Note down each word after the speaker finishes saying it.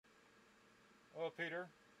Hello Peter,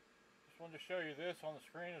 just wanted to show you this on the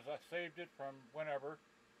screen as I saved it from whenever.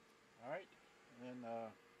 Alright, and then the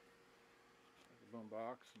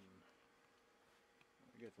boombox, and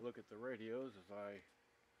I get to look at the radios as I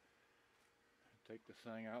take this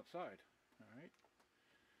thing outside. Alright,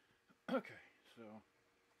 okay, so,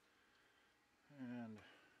 and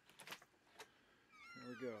here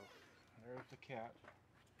we go. There's the cat.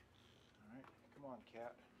 Alright, come on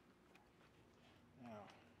cat. Now,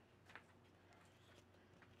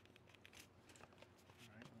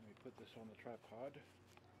 alright, let me put this on the tripod.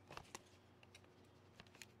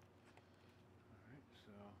 Alright,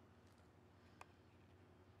 so,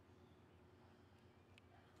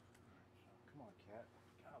 come on cat.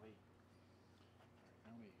 Golly.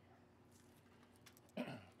 Alright,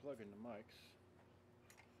 now we plug in the mics.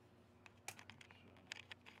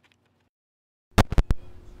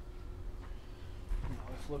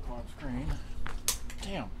 Let's look on screen.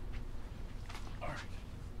 Damn. Alright,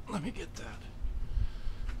 let me get that.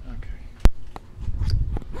 Okay.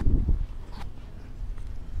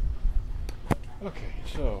 Okay,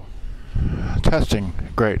 so testing.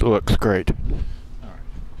 Great, looks great. Alright.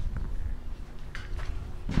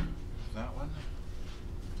 That one.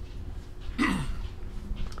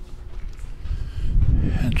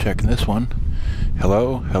 And checking this one.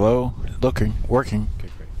 Hello, hello, looking, working. Okay,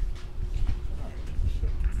 great.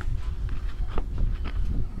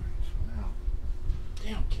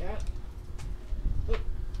 Cat, look,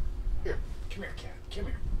 here, come here cat, come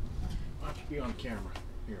here. Why don't you be on camera,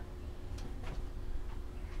 here.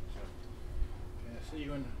 So, can I see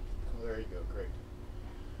you in, oh there you go, great.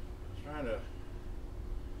 I was trying to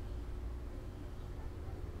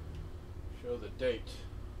show the date.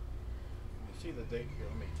 You can see the date here,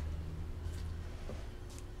 let me.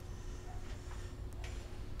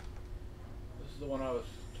 This is the one I was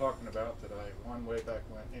talking about that I won way back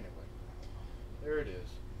when, anyway. There it is.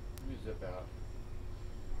 Let me zip out.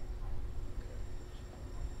 Okay.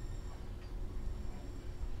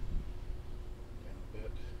 Down a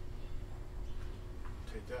bit.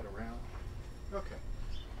 Take that around. Okay.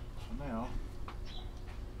 So now,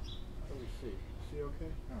 how do we see? See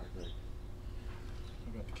okay? Alright, great. I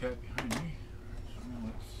got the cat behind me. Alright, so now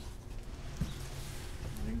let's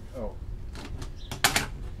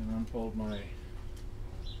and unfold my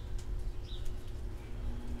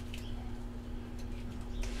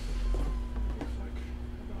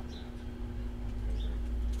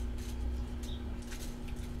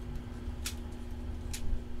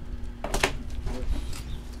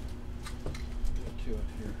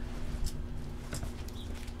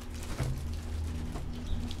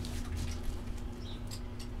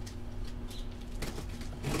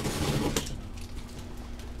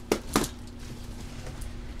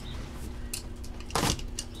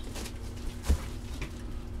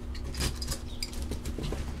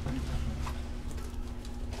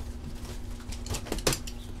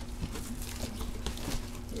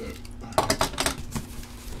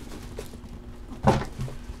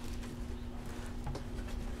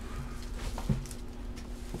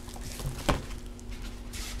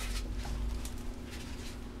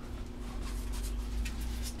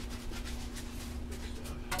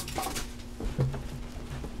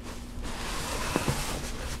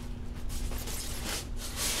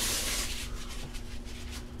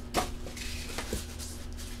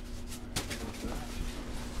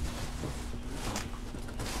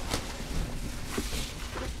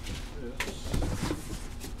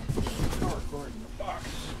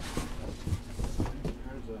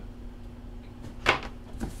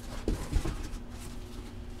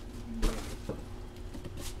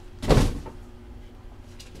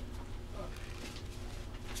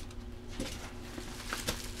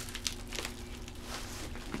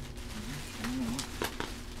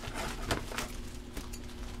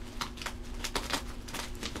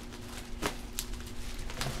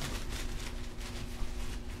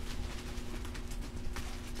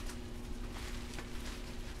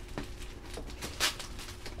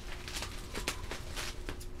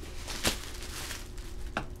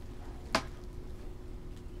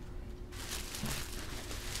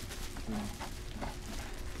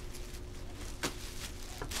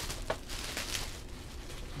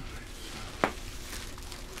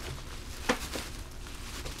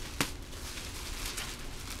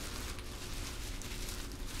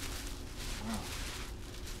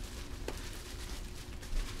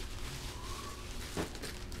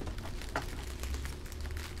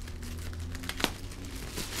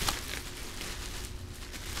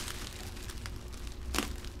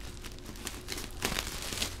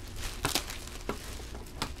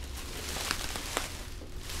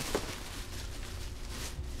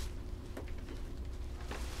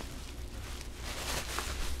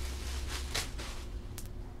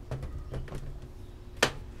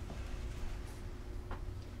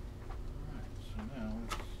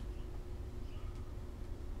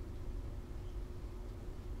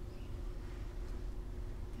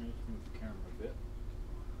move the camera a bit.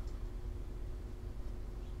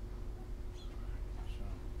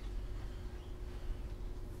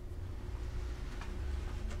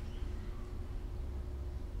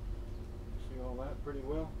 See all that pretty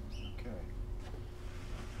well? Okay.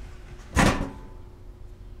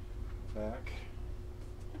 Back.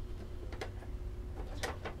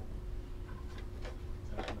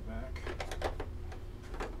 Back in the back.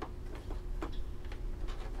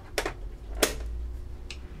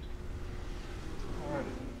 Alright.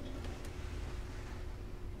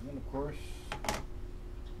 And then of course,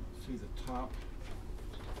 see the top.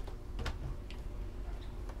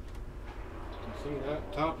 You see that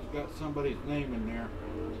top has got somebody's name in there.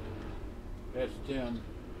 S10.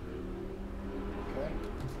 Okay.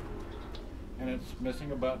 And it's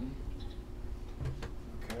missing a button.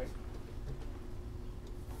 Okay.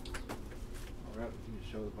 Alright, you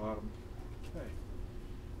can show the bottom. Okay.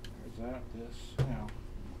 There's that, this. Now,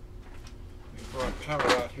 let me throw a power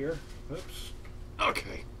out here. Oops.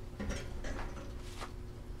 Okay. Alright,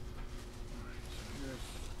 so here's.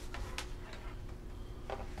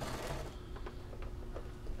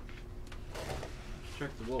 Let's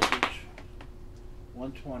check the voltage.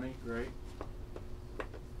 120, great.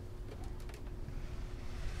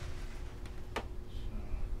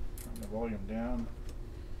 Volume down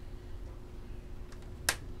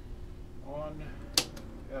on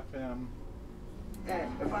FM. Hey,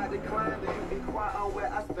 if I decline, then you be quiet on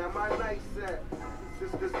where I spend my nights at.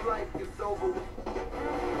 Since this life is over.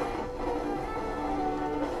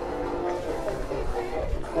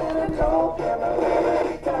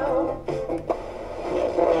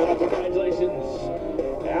 Congratulations,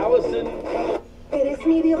 Allison. Eres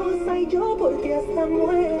mi diosa y yo por ti hasta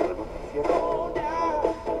muero.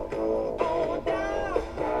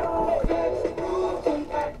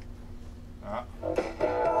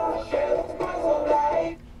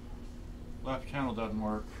 Left channel doesn't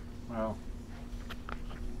work. Well,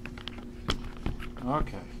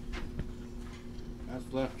 okay.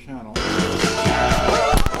 That's left channel.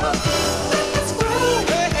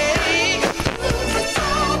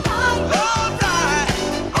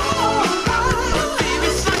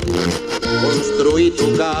 Construí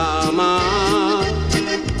tu cama,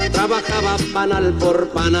 trabajaba panal por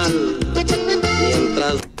panal,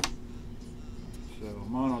 mientras... So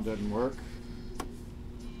mono doesn't work.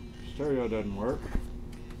 Stereo doesn't work.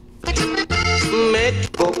 Me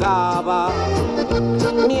tocaba,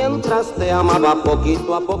 mientras te amaba,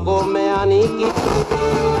 poquito a poco me aniquilé.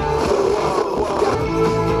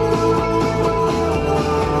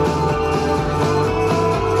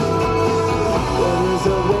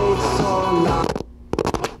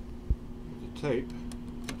 Tape.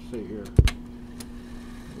 Let's see here.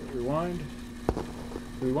 Rewind.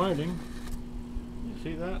 Rewinding. You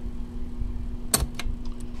see that?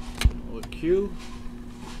 Will it cue?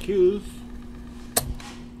 Cues.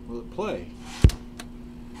 Will it play?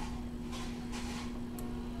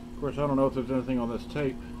 Of course, I don't know if there's anything on this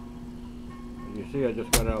tape. As you see, I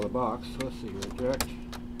just got out of the box. Let's see. Reject.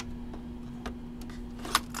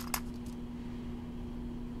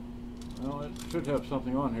 Well, it should have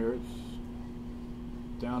something on here. It's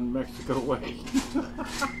down Mexico way.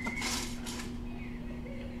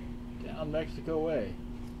 Down Mexico way.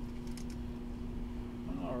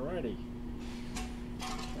 Alrighty.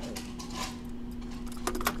 Okay.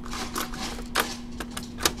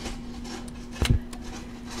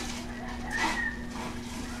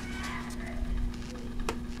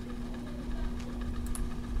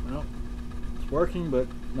 Well, it's working but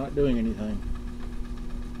not doing anything.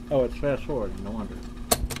 Oh, it's fast forwarding, no wonder.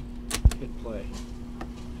 Hit play.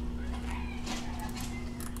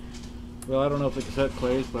 Well, I don't know if the cassette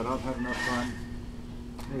plays, but I've had enough fun.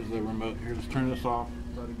 Here's the remote. Here, just turn this off,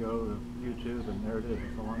 let it go to YouTube, and there it is.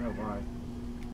 That's all I know why.